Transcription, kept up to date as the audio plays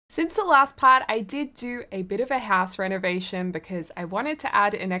Since the last part, I did do a bit of a house renovation because I wanted to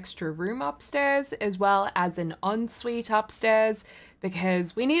add an extra room upstairs as well as an ensuite upstairs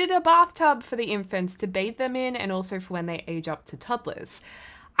because we needed a bathtub for the infants to bathe them in and also for when they age up to toddlers.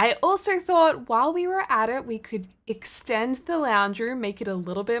 I also thought while we were at it, we could extend the lounge room, make it a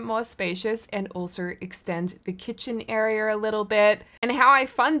little bit more spacious, and also extend the kitchen area a little bit. And how I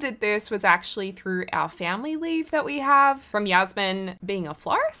funded this was actually through our family leave that we have from Yasmin being a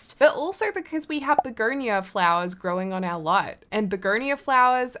florist, but also because we have begonia flowers growing on our lot. And begonia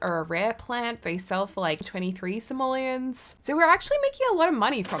flowers are a rare plant. They sell for like 23 simoleons. So we're actually making a lot of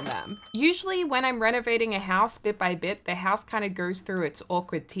money from them. Usually when I'm renovating a house bit by bit, the house kind of goes through its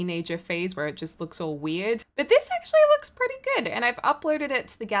awkward teenager phase where it just looks all weird. But this actually looks pretty good, and I've uploaded it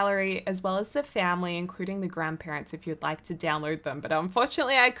to the gallery as well as the family, including the grandparents if you'd like to download them. But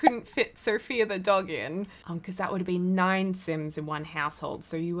unfortunately I couldn't fit Sophia the dog in because that would have been 9 Sims in one household,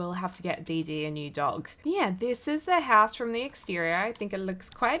 so you will have to get Dee Dee a new dog. But yeah, this is the house from the exterior. I think it looks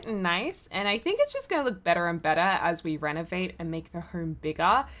quite nice, and I think it's just going to look better and better as we renovate and make the home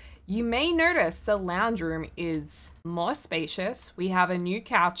bigger. You may notice the lounge room is more spacious. We have a new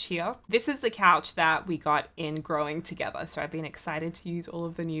couch here. This is the couch that we got in growing together, so I've been excited to use all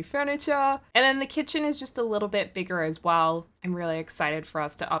of the new furniture. And then the kitchen is just a little bit bigger as well. I'm really excited for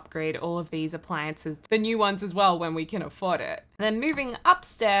us to upgrade all of these appliances, the new ones as well, when we can afford it. And then moving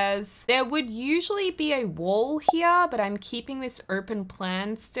upstairs, there would usually be a wall here, but I'm keeping this open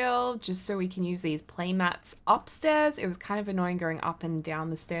plan still just so we can use these play mats upstairs. It was kind of annoying going up and down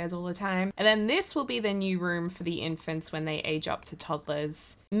the stairs all the time. And then this will be the new room for the infants when they age up to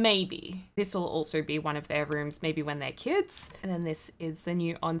toddlers. Maybe. This will also be one of their rooms, maybe when they're kids. And then this is the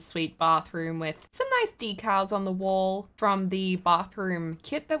new ensuite bathroom with some nice decals on the wall from the bathroom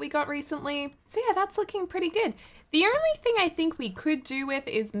kit that we got recently. So yeah, that's looking pretty good. The only thing I think we could do with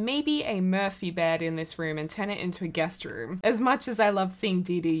is maybe a Murphy bed in this room and turn it into a guest room, as much as I love seeing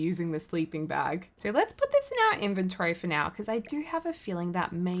Dee Dee using the sleeping bag. So let's put this in our inventory for now, because I do have a feeling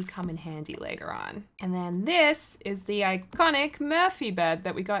that may come in handy later on. And then this is the iconic Murphy bed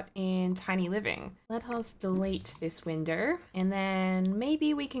that we got in Tiny Living. Let us delete this window, and then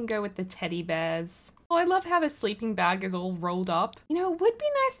maybe we can go with the teddy bears. Oh, I love how the sleeping bag is all rolled up. You know, it would be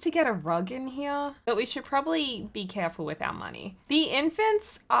nice to get a rug in here, but we should probably be careful with our money. The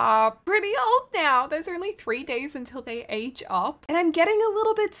infants are pretty old now. There's only 3 days until they age up, and I'm getting a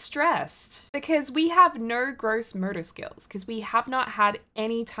little bit stressed because we have no gross motor skills because we have not had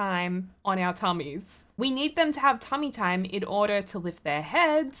any time on our tummies. We need them to have tummy time in order to lift their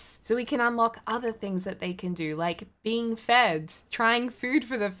heads so we can unlock other things that they can do, like being fed, trying food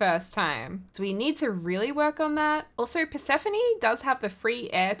for the first time. So we need to really work on that. Also, Persephone does have the free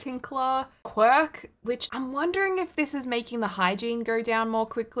air tinkler quirk, which I'm wondering if this is making the hygiene go down more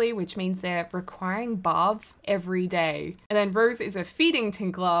quickly, which means they're requiring baths every day. And then Rose is a feeding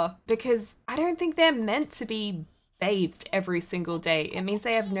tinkler because I don't think they're meant to be bathed every single day. It means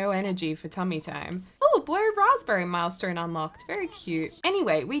they have no energy for tummy time. Oh, blue raspberry milestone unlocked. Very cute.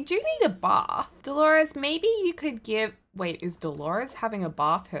 Anyway, we do need a bath. Dolores, maybe you could give... Wait, is Dolores having a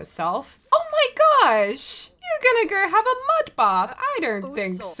bath herself? Oh my gosh! You're gonna go have a mud bath? I don't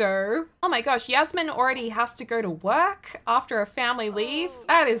think so. Oh my gosh, Yasmin already has to go to work after a family leave?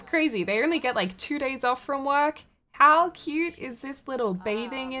 That is crazy. They only get like 2 days off from work. How cute is this little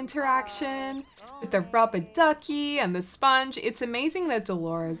bathing interaction with the rubber ducky and the sponge? It's amazing that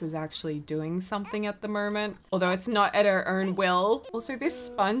Dolores is actually doing something at the moment, although it's not at her own will. Also, this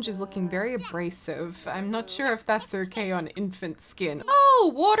sponge is looking very abrasive. I'm not sure if that's okay on infant skin.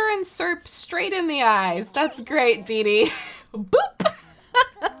 Oh, water and soap straight in the eyes. That's great, Dee Dee. Boop!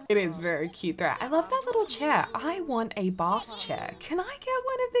 It is very cute though. I love that little chair. I want a bath chair. Can I get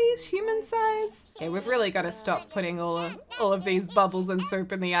one of these human size? Okay, we've really got to stop putting all of these bubbles and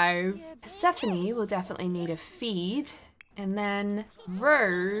soap in the eyes. Persephone will definitely need a feed. And then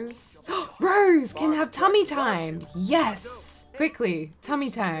Rose. Rose can have tummy time. Yes. Quickly, tummy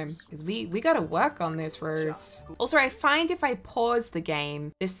time, because we gotta work on this, Rose. Also, I find if I pause the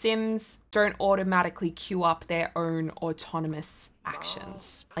game, the Sims don't automatically queue up their own autonomous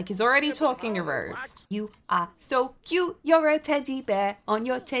actions. Like he's already talking to Rose. You are so cute, you're a teddy bear on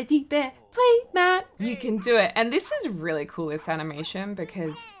your teddy bear play mat. You can do it. And this is really cool, this animation,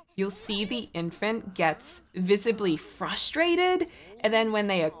 because you'll see the infant gets visibly frustrated, and then when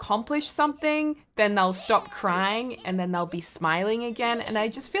they accomplish something, then they'll stop crying and then they'll be smiling again. And I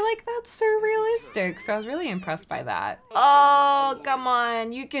just feel like that's so realistic. So I was really impressed by that. Oh, come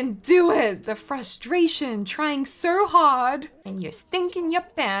on, you can do it. The frustration, trying so hard, and you're stinking your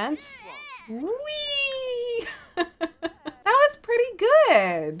pants. Whee! That was pretty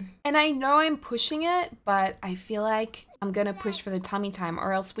good. And I know I'm pushing it, but I feel like I'm gonna push for the tummy time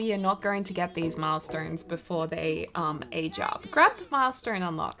or else we are not going to get these milestones before they age up. Grab milestone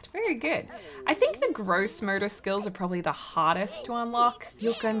unlocked, very good. I think the gross motor skills are probably the hardest to unlock.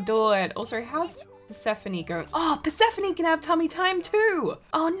 You can do it. Also, how's Persephone going? Oh, Persephone can have tummy time too.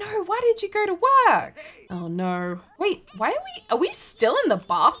 Oh no, why did you go to work? Oh no. Wait, why are we still in the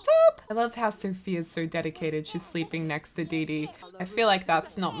bathtub? I love how Sophia's so dedicated. She's sleeping next to Dee Dee. I feel like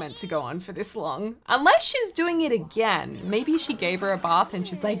that's not meant to go on for this long. Unless she's doing it again. Maybe she gave her a bath and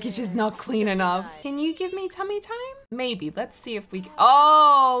she's like, it's just not clean enough. Can you give me tummy time? Maybe, let's see if we,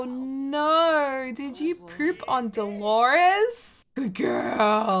 oh no, did you poop on Dolores? Good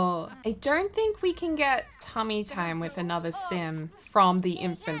girl. I don't think we can get tummy time with another sim from the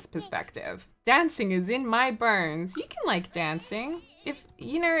infant's perspective. Dancing is in my bones. You can like dancing. If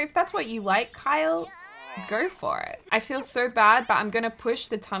that's what you like, Kyle, go for it. I feel so bad, but I'm gonna push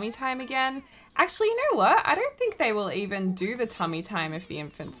the tummy time again. Actually, you know what? I don't think they will even do the tummy time if the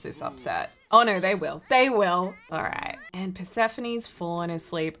infant's this upset. Oh no, they will. They will. All right. And Persephone's fallen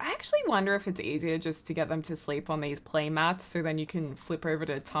asleep. I actually wonder if it's easier just to get them to sleep on these play mats so then you can flip over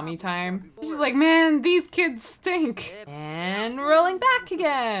to tummy time. She's like, man, these kids stink. And rolling back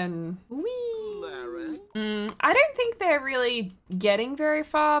again. Whee! I don't think they're really getting very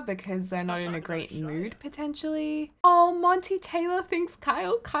far because they're not in a great mood potentially. Oh, Monty Taylor thinks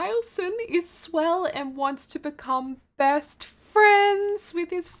Kyle Kyleson is swell and wants to become best friends with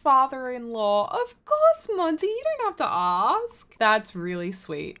his father-in-law. Of course, Monty, you don't have to ask. That's really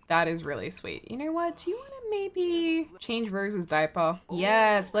sweet. That is really sweet. You know what? Do you want to maybe change Rose's diaper?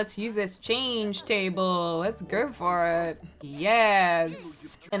 Yes, let's use this change table. Let's go for it.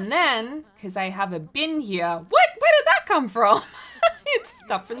 Yes. And then, because I have a bin here, what? Where did that come from? It's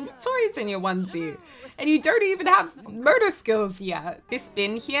stuffing toys in your onesie. And you don't even have motor skills yet. This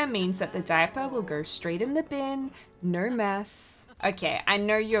bin here means that the diaper will go straight in the bin. No mess. Okay, I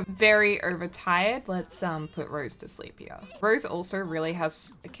know you're very overtired. Let's put Rose to sleep here. Rose also really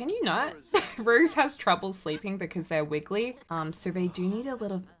has, can you not? Rose has trouble sleeping because they're wiggly. So they do need a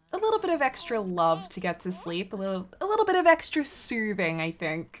little bit of extra love to get to sleep. A little bit of extra soothing, I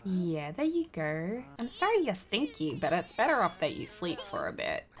think. Yeah, there you go. I'm sorry you're stinky, but it's better off that you sleep for a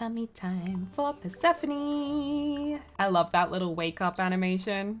bit. Tummy time for Persephone. I love that little wake up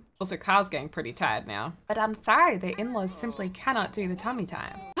animation. Also, Kyle's getting pretty tired now. But I'm sorry, the in-laws simply cannot do the tummy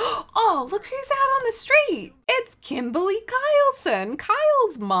time. Oh, look who's out on the street. It's Kimberly Kyleson,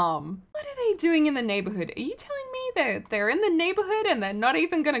 Kyle's mom. What are they doing in the neighborhood? Are you telling me they're in the neighborhood and they're not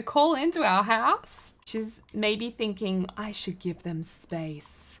even gonna call into our house? She's maybe thinking, I should give them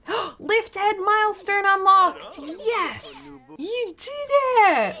space. Lift head milestone unlocked. Yes, you did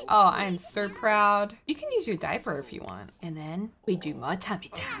it. Oh, I'm so proud. You can use your diaper if you want. And then we do more tummy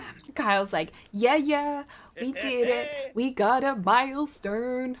time. Kyle's like, yeah, we did it. We got a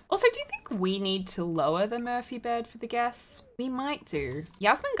milestone. Also, do you think we need to lower the Murphy bed for the guests? We might do.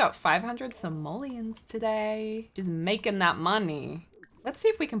 Yasmin got 500 simoleons today. She's making that money. Let's see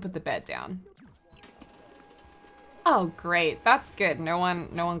if we can put the bed down. Oh, great. That's good. No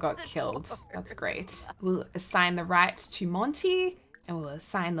one got killed. That's great. We'll assign the right to Monty and we'll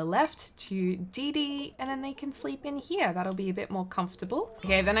assign the left to Dee Dee and then they can sleep in here. That'll be a bit more comfortable.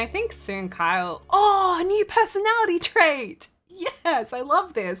 Okay, then I think soon Kyle, oh, a new personality trait. Yes, I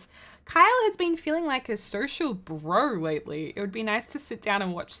love this. Kyle has been feeling like a social bro lately. It would be nice to sit down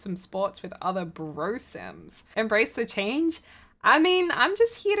and watch some sports with other bro sims. Embrace the change. I mean, I'm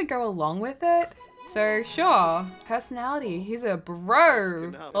just here to go along with it. So sure, personality, he's a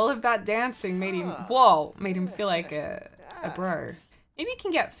bro. All of that dancing made him, made him feel like a bro. Maybe you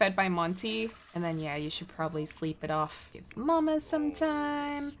can get fed by Monty and then yeah, you should probably sleep it off. Gives Mama some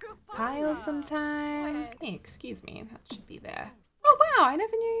time, Kyle some time. Hey, excuse me, that should be there. Oh wow, I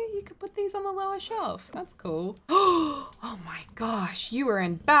never knew you could put these on the lower shelf. That's cool. Oh my gosh, you were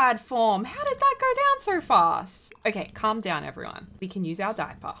in bad form. How did that go down so fast? Okay, calm down everyone. We can use our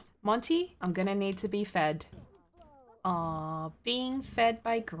diaper. Monty, I'm gonna need to be fed. Aw, being fed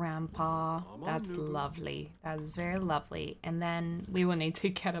by Grandpa. That's lovely. That is very lovely. And then we will need to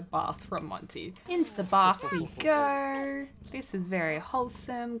get a bath from Monty. Into the bath we go. This is very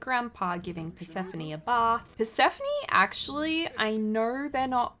wholesome. Grandpa giving Persephone a bath. Persephone, actually, I know they're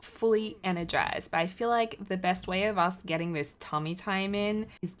not fully energized, but I feel like the best way of us getting this tummy time in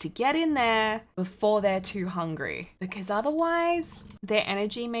is to get in there before they're too hungry. Because otherwise, their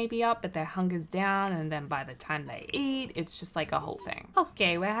energy may be up, but their hunger's down, and then by the time they eat, it's just like a whole thing.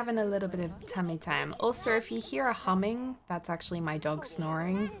 Okay, we're having a little bit of tummy time. Also, if you hear a humming, that's actually my dog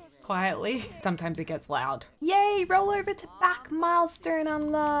snoring. quietly. Sometimes it gets loud. Yay, roll over to back milestone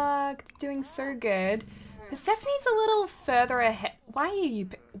unlocked. Doing so good. Persephone's a little further ahead.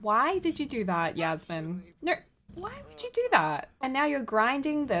 Why did you do that, Yasmin? No, why would you do that? And now you're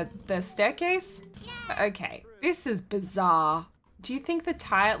grinding the staircase? Okay, this is bizarre. Do you think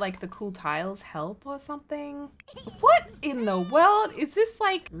the cool tiles help or something? What in the world? Is this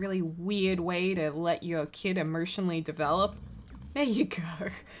like really weird way to let your kid emotionally develop? There you go.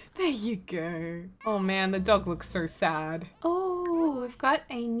 There you go. Oh man, the dog looks so sad. Oh, we've got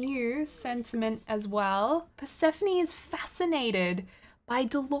a new sentiment as well. Persephone is fascinated by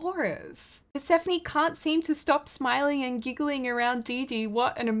Dolores. Persephone can't seem to stop smiling and giggling around Dee Dee.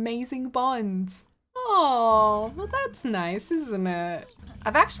 What an amazing bond. Oh, well that's nice, isn't it?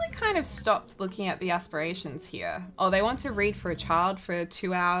 I've actually kind of stopped looking at the aspirations here. Oh, they want to read for a child for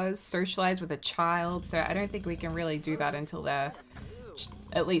 2 hours, socialize with a child, so I don't think we can really do that until they're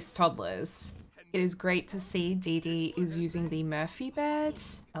at least toddlers. It is great to see Dee Dee is using the Murphy bed.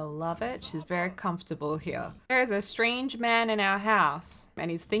 I love it. She's very comfortable here. There is a strange man in our house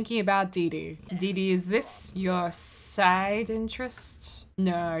and he's thinking about Dee Dee. Dee Dee, is this your side interest?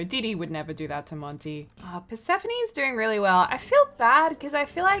 No, Dee Dee would never do that to Monty. Persephone is doing really well. I feel bad because I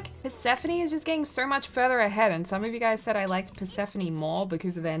feel like Persephone is just getting so much further ahead, and some of you guys said I liked Persephone more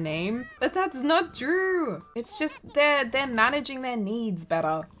because of their name, but that's not true. It's just they're managing their needs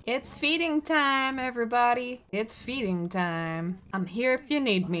better. It's feeding time, everybody. It's feeding time. I'm here if you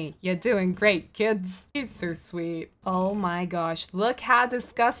need me. You're doing great, kids. He's so sweet. Oh my gosh, look how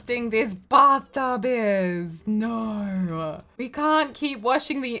disgusting this bathtub is. No, we can't keep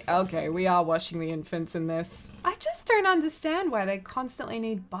washing okay, we are washing the infants in this. I just don't understand why they constantly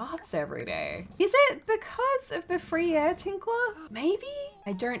need baths every day. Is it because of the free air tinkler? Maybe?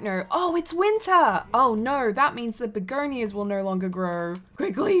 I don't know. Oh, it's winter. Oh no, that means the begonias will no longer grow.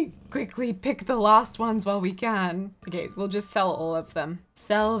 Quickly pick the last ones while we can. Okay, we'll just sell all of them.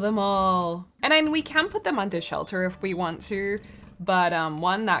 Sell them all. And I mean, we can put them under shelter if we want to, but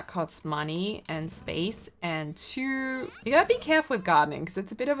one, that costs money and space, and two, you gotta be careful with gardening because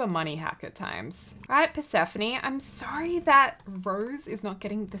it's a bit of a money hack at times. Right, Persephone, I'm sorry that Rose is not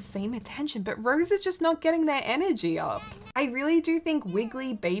getting the same attention, but Rose is just not getting their energy up. I really do think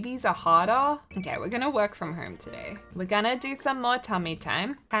wiggly babies are harder. Okay, we're gonna work from home today. We're gonna do some more tummy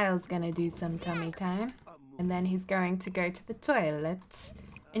time. Kyle's gonna do some tummy time, and then he's going to go to the toilet.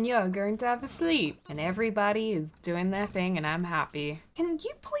 And you're going to have a sleep. And everybody is doing their thing and I'm happy. Can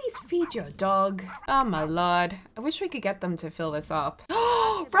you please feed your dog? Oh my lord. I wish we could get them to fill this up.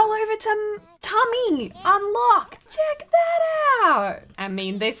 Roll over to tummy! Unlocked! Check that out! I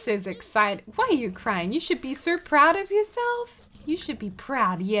mean, this is exciting. Why are you crying? You should be so proud of yourself. You should be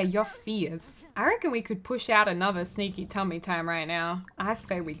proud. Yeah, you're fierce. I reckon we could push out another sneaky tummy time right now. I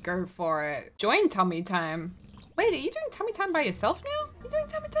say we go for it. Join tummy time. Wait, are you doing tummy time by yourself now? You doing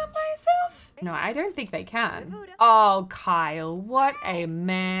tummy time by yourself? No, I don't think they can. Oh, Kyle, what a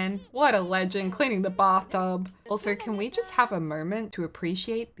man. What a legend, cleaning the bathtub. Also, can we just have a moment to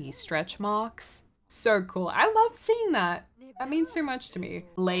appreciate these stretch marks? So cool. I love seeing that. That means so much to me.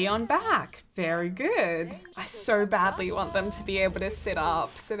 Lay on back. Very good. I so badly want them to be able to sit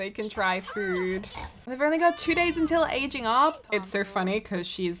up so they can try food. They've only got 2 days until aging up. It's so funny because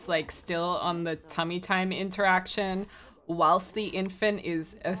she's like still on the tummy time interaction whilst the infant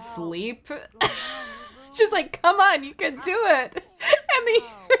is asleep. She's like, come on, you can do it. And the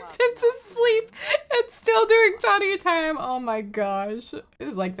infant's asleep and still doing tummy time. Oh my gosh. This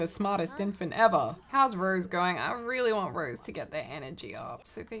is like the smartest infant ever. How's Rose going? I really want Rose to get their energy up.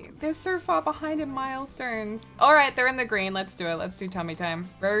 So they're so far behind in milestones. All right, they're in the green. Let's do it. Let's do tummy time.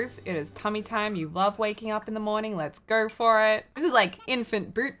 Rose, it is tummy time. You love waking up in the morning. Let's go for it. This is like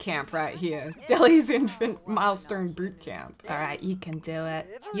infant boot camp right here. Deli's infant milestone boot camp. All right, you can do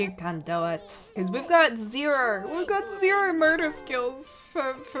it. You can do it. Because we've got zero motor skills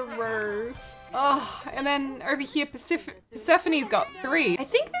for Rose. Oh, and then over here, Persephone's got 3. I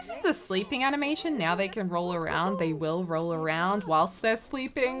think this is the sleeping animation. Now they can roll around. They will roll around whilst they're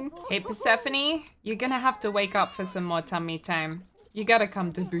sleeping. Hey, Persephone, you're gonna have to wake up for some more tummy time. You gotta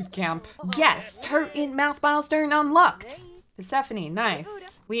come to boot camp. Yes, toe in mouth milestone unlocked. Persephone,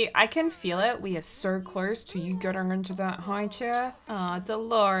 nice. I can feel it. We are so close to you getting into that high chair. Ah,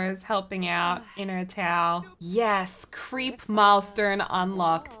 Dolores helping out in her towel. Yes, creep milestone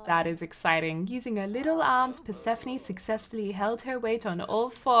unlocked. That is exciting. Using her little arms, Persephone successfully held her weight on all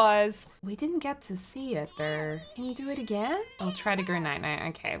 4s. We didn't get to see it though. Can you do it again? I'll try to go night-night.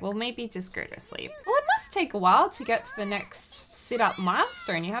 Okay, well maybe just go to sleep. Well, it must take a while to get to the next sit-up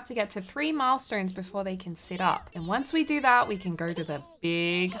milestone. You have to get to 3 milestones before they can sit up. And once we do that, we can go to the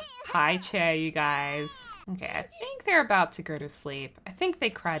big high chair, you guys. Okay, I think they're about to go to sleep. I think they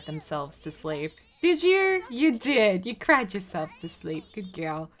cried themselves to sleep. Did you? You did. You cried yourself to sleep. Good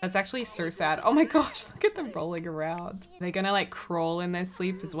girl. That's actually so sad. Oh my gosh, look at them rolling around. Are they gonna like crawl in their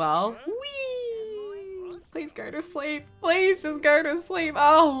sleep as well? Whee! Please go to sleep. Please just go to sleep.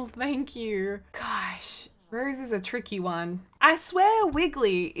 Oh, thank you. Gosh, Rose is a tricky one. I swear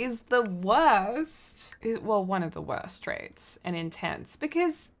Wiggly is the worst. Well, one of the worst traits and intense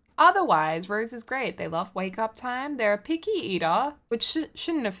because otherwise, Rose is great. They love wake up time. They're a picky eater, which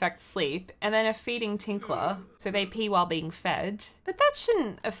shouldn't affect sleep, and then a feeding tinkler, so they pee while being fed. But that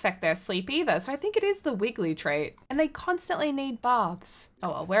shouldn't affect their sleep either, so I think it is the Wiggly trait. And they constantly need baths. Oh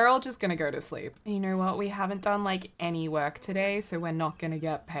well, we're all just gonna go to sleep. And you know what? We haven't done like any work today, so we're not gonna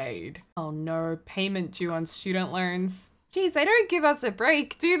get paid. Oh no, payment due on student loans. Geez, they don't give us a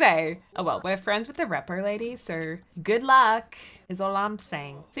break, do they? Oh well, we're friends with the repo lady, so good luck is all I'm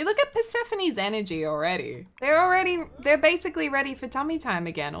saying. See, look at Persephone's energy already. They're basically ready for tummy time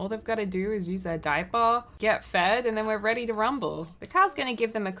again. All they've got to do is use their diaper, get fed, and then we're ready to rumble. The car's gonna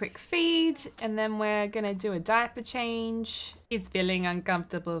give them a quick feed, and then we're gonna do a diaper change. He's feeling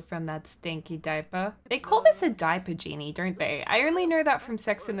uncomfortable from that stinky diaper. They call this a diaper genie, don't they? I only know that from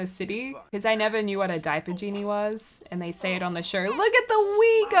Sex and the City because I never knew what a diaper genie was. And they say it on the show. Look at the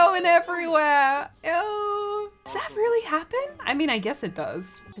wee going everywhere. Ew. Does that really happen? I mean, I guess it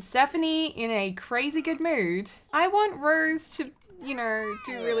does. Persephone in a crazy good mood. I want Rose to, you know,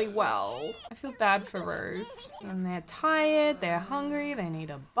 do really well. I feel bad for Rose. And they're tired, they're hungry, they need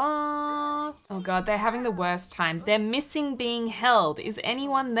a bath. Oh God, they're having the worst time. They're missing being held. Is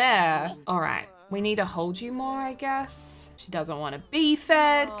anyone there? All right, we need to hold you more, I guess. She doesn't want to be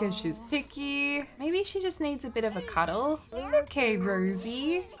fed because she's picky. Maybe she just needs a bit of a cuddle. It's okay,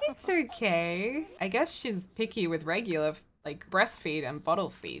 Rosie. It's okay. I guess she's picky with regular like breastfeed and bottle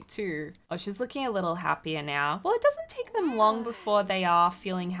feed too. Oh, she's looking a little happier now. Well, it doesn't take them long before they are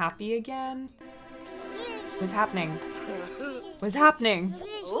feeling happy again. What's happening? What's happening?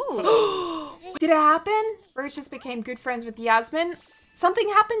 Did it happen? Rose just became good friends with Yasmin. Something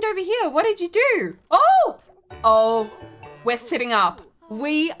happened over here. What did you do? Oh, we're sitting up.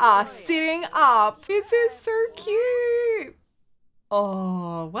 We are sitting up. This is so cute.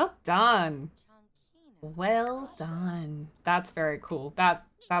 Oh, well done. Well done. That's very cool.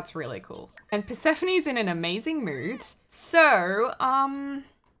 That's really cool. And Persephone's in an amazing mood. So, why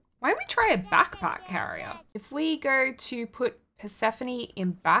don't we try a backpack carrier? If we go to put Persephone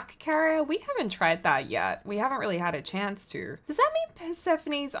in back carrier, we haven't tried that yet. We haven't really had a chance to. Does that mean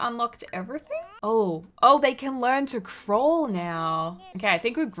Persephone's unlocked everything? Oh, they can learn to crawl now. Okay, I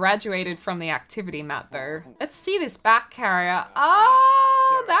think we graduated from the activity mat though. Let's see this back carrier.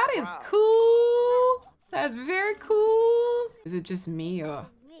 Oh, that is cool. That's very cool. Is it just me or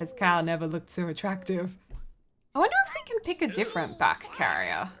has Kyle never looked so attractive? I wonder if we can pick a different back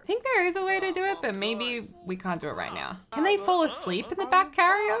carrier. I think there is a way to do it, but maybe we can't do it right now. Can they fall asleep in the back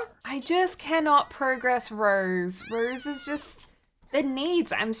carrier? I just cannot progress Rose. Rose is just the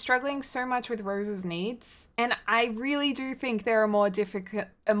needs. I'm struggling so much with Rose's needs. And I really do think they're a more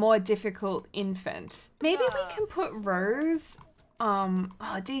difficult infant. Maybe we can put Rose, oh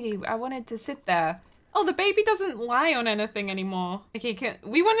Dee Dee, I wanted to sit there. Oh, the baby doesn't lie on anything anymore. Okay,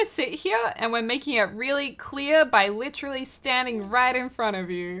 we want to sit here and we're making it really clear by literally standing right in front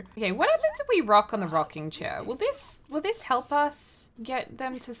of you. Okay, what happens if we rock on the rocking chair? Will this help us get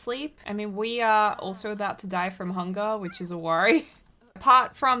them to sleep? I mean, we are also about to die from hunger, which is a worry.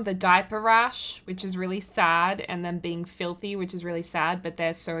 Apart from the diaper rash, which is really sad, and them being filthy, which is really sad, but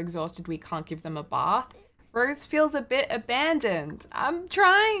they're so exhausted we can't give them a bath. Rose feels a bit abandoned. I'm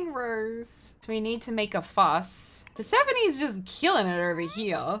trying, Rose. So we need to make a fuss. Persephone's just killing it over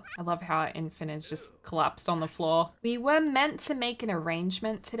here. I love how our infant is just collapsed on the floor. We were meant to make an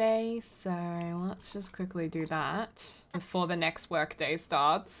arrangement today, so let's just quickly do that before the next workday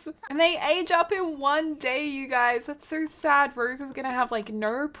starts. And they age up in one day, you guys. That's so sad. Rose is gonna have like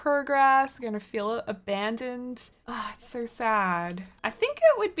no progress, gonna feel abandoned. Oh, it's so sad. I think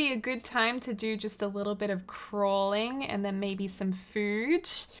it would be a good time to do just a little bit of crawling and then maybe some food.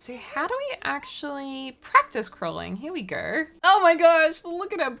 So how do we actually practice crawling? Here we go. Oh my gosh,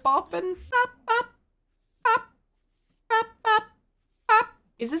 look at her bopping. Bop, bop, bop, bop, bop, bop.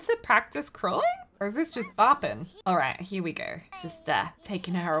 Is this the practice crawling? Or is this just bopping? All right, here we go. It's just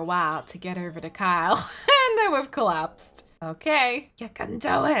taking her a while to get over to Kyle. And then we've collapsed. Okay, you can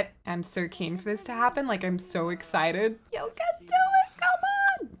do it. I'm so keen for this to happen. Like, I'm so excited. You can do it, come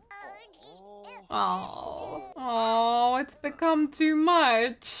on. Oh, it's become too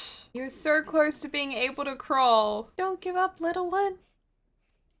much. You're so close to being able to crawl. Don't give up, little one.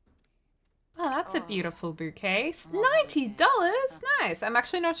 Oh, that's a beautiful bouquet. $90, nice. I'm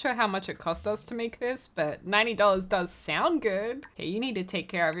actually not sure how much it cost us to make this, but $90 does sound good. Okay, you need to take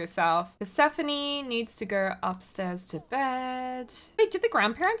care of yourself. Persephone needs to go upstairs to bed. Wait, did the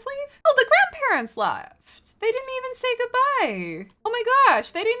grandparents leave? Oh, the grandparents left. They didn't even say goodbye. Oh my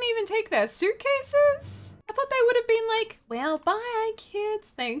gosh, they didn't even take their suitcases? I thought they would have been like, well, bye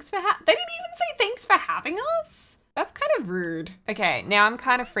kids, thanks for they didn't even say thanks for having us? That's kind of rude. Okay, now I'm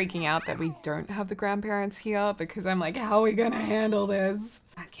kind of freaking out that we don't have the grandparents here because I'm like, how are we gonna handle this?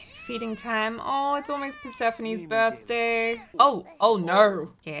 Okay, feeding time. Oh, it's almost Persephone's birthday. Oh no.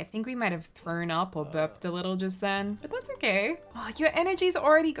 Okay, I think we might have thrown up or burped a little just then, but that's okay. Oh, your energy's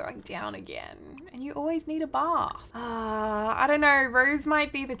already going down again and you always need a bath. I don't know, Rose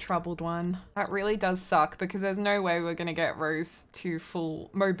might be the troubled one. That really does suck because there's no way we're gonna get Rose to full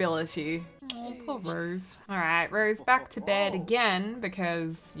mobility. Oh, poor Rose. All right, Rose, back to bed again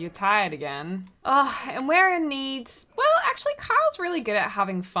because you're tired again. Oh, and we're in need. Well, actually, Kyle's really good at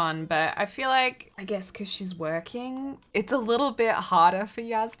having fun, but I feel like, I guess because she's working, it's a little bit harder for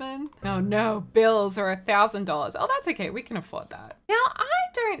Yasmin. Oh no, bills are $1,000. Oh, that's okay, we can afford that. Now, I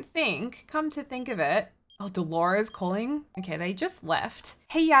don't think, come to think of it, oh, Dolores calling. Okay, they just left.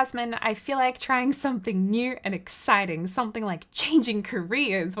 Hey, Yasmin, I feel like trying something new and exciting, something like changing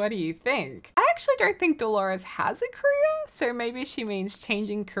careers. What do you think? I actually don't think Dolores has a career, so maybe she means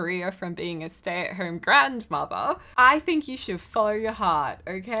changing career from being a stay-at-home grandmother. I think you should follow your heart,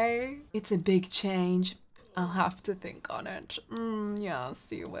 okay? It's a big change. I'll have to think on it.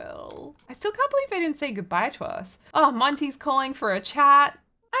 Yes, you will. I still can't believe they didn't say goodbye to us. Oh, Monty's calling for a chat.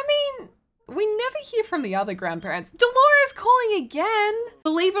 I mean, we never hear from the other grandparents. Dolores calling again.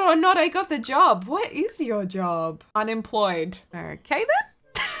 Believe it or not, I got the job. What is your job? Unemployed. Okay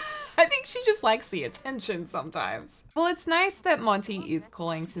then. I think she just likes the attention sometimes. Well, it's nice that Monty is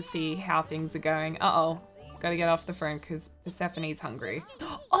calling to see how things are going. Uh-oh. Gotta get off the phone because Persephone's hungry.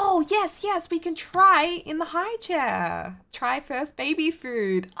 Oh, yes, we can try in the high chair. Try first baby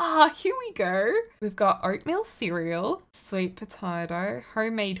food. Here we go. We've got oatmeal cereal, sweet potato,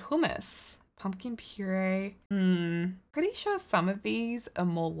 homemade hummus, pumpkin puree. Pretty sure some of these are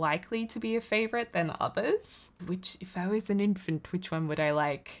more likely to be a favorite than others. Which, if I was an infant, which one would I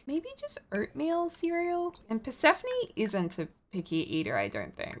like? Maybe just oatmeal cereal? And Persephone isn't a picky eater, I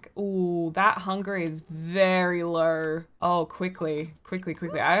don't think. Ooh, that hunger is very low. Oh, quickly.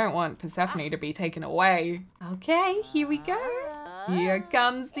 I don't want Persephone to be taken away. Okay, here we go. Here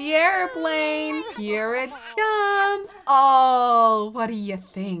comes the airplane. Here it comes. Oh, what do you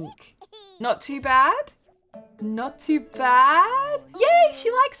think? Not too bad? Not too bad? Yay, she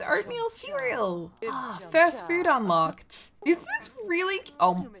likes oatmeal cereal. First food unlocked. Is this really?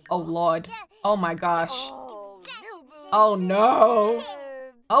 Oh Lord. Oh my gosh. Oh no.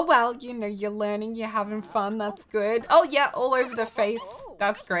 Oh well, you know, you're learning, you're having fun, that's good. Oh yeah, all over the face.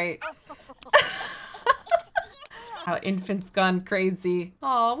 That's great. Our infant's gone crazy.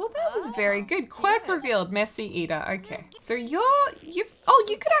 Oh, well that was very good. Quirk revealed, messy eater. Okay. So you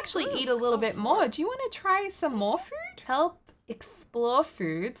could actually eat a little bit more. Do you want to try some more food? Help explore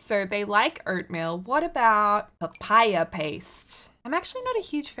food. So they like oatmeal. What about papaya paste? I'm actually not a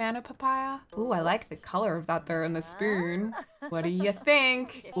huge fan of papaya. Ooh, I like the color of that there in the spoon. What do you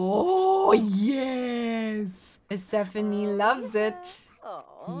think? Oh, yes. Persephone loves it.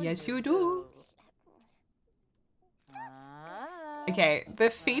 Yes, you do. Okay, the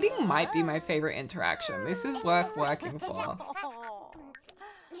feeding might be my favorite interaction. This is worth working for.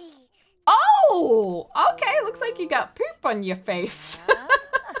 Oh, okay. Looks like you got poop on your face.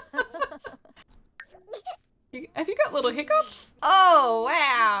 Have you got little hiccups? Oh,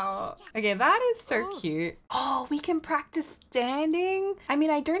 wow. Okay, that is so cute. Oh, we can practice standing. I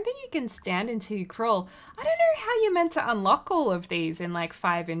mean, I don't think you can stand until you crawl. I don't know how you're meant to unlock all of these in like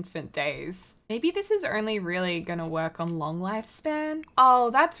 5 infant days. Maybe this is only really gonna work on long lifespan. Oh,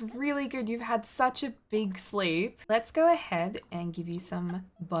 that's really good. You've had such a big sleep. Let's go ahead and give you some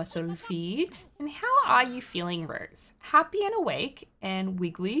bottle feed. And how are you feeling, Rose? Happy and awake and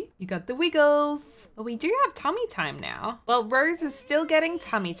wiggly? You got the wiggles. Well, we do have tummy time now. Well, Rose is still getting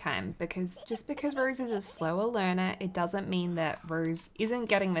tummy time because just because Rose is a slower learner, it doesn't mean that Rose isn't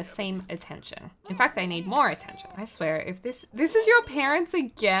getting the same attention. In fact, they need more attention. I swear, if this is your parents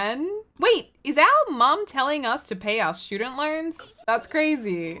again? Wait, is our mom telling us to pay our student loans? That's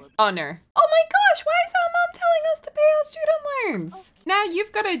crazy. Oh no. Oh my gosh, why is our mom telling us to pay our student loans? Now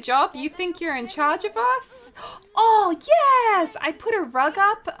you've got a job, you think you're in charge of us? Oh yes, I put a rug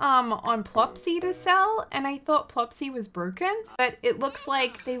up on Plopsy to sell and I thought Plopsy was broken, but it looks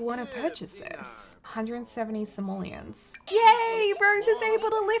like they want to purchase this. 170 simoleons. Yay, Rose is able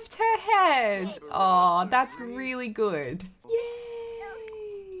to lift her head. Oh, that's really good. Yay.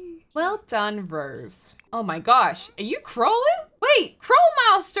 Well done, Rose. Oh my gosh, are you crawling? Wait, crawl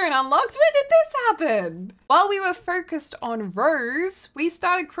milestone unlocked? When did this happen? While we were focused on Rose, we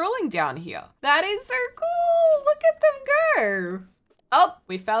started crawling down here. That is so cool. Look at them go. Oh,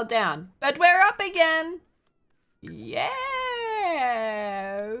 we fell down, but we're up again. Yes.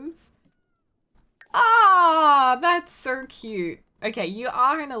 Ah, that's so cute. Okay, you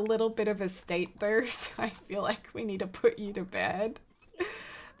are in a little bit of a state though, so I feel like we need to put you to bed.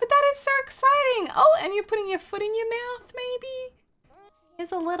 But that is so exciting. Oh, and you're putting your foot in your mouth, maybe?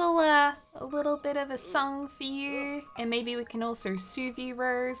 Here's a little bit of a song for you. And maybe we can also soothe you,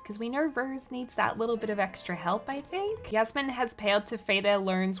 Rose, because we know Rose needs that little bit of extra help, I think. Yasmin has failed to pay their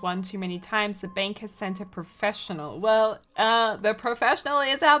loans one too many times. The bank has sent a professional. Well, the professional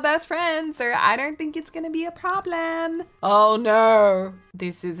is our best friend, so I don't think it's gonna be a problem. Oh no,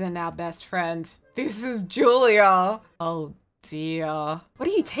 this isn't our best friend. This is Julia. Oh dear. What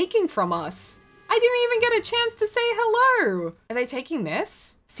are you taking from us? I didn't even get a chance to say hello. Are they taking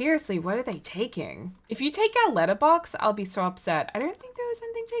this? Seriously, what are they taking? If you take our letterbox, I'll be so upset. I don't think there was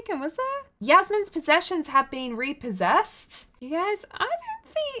anything taken, was there? Yasmin's possessions have been repossessed. You guys, I don't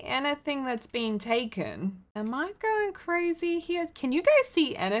see anything that's been taken. Am I going crazy here? Can you guys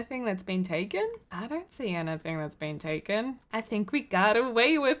see anything that's been taken? I don't see anything that's been taken. I think we got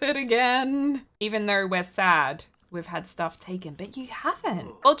away with it again. Even though we're sad. We've had stuff taken, but you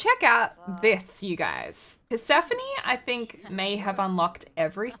haven't. Well, check out this, you guys. Persephone, I think, may have unlocked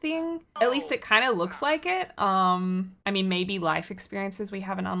everything. At least it kind of looks like it. I mean, maybe life experiences, we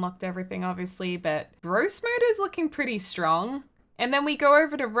haven't unlocked everything, obviously, but Gross mode is looking pretty strong. And then we go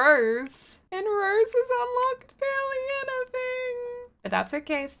over to Rose, and Rose has unlocked barely anything. But that's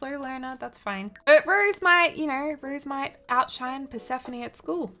okay, slow learner, that's fine. But Rose might, you know, Rose might outshine Persephone at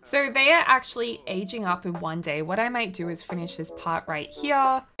school. So they are actually aging up in one day. What I might do is finish this part right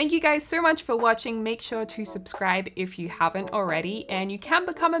here. Thank you guys so much for watching. Make sure to subscribe if you haven't already, and you can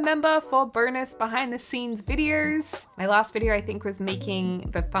become a member for bonus behind the scenes videos. My last video, I think, was making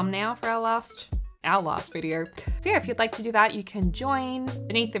the thumbnail for our last video. So yeah, if you'd like to do that, you can join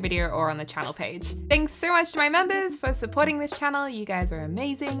beneath the video or on the channel page. Thanks so much to my members for supporting this channel. You guys are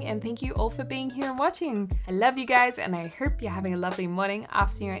amazing, and thank you all for being here and watching. I love you guys, and I hope you're having a lovely morning,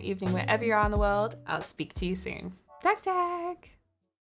 afternoon, or evening, wherever you are in the world. I'll speak to you soon. Dag dag!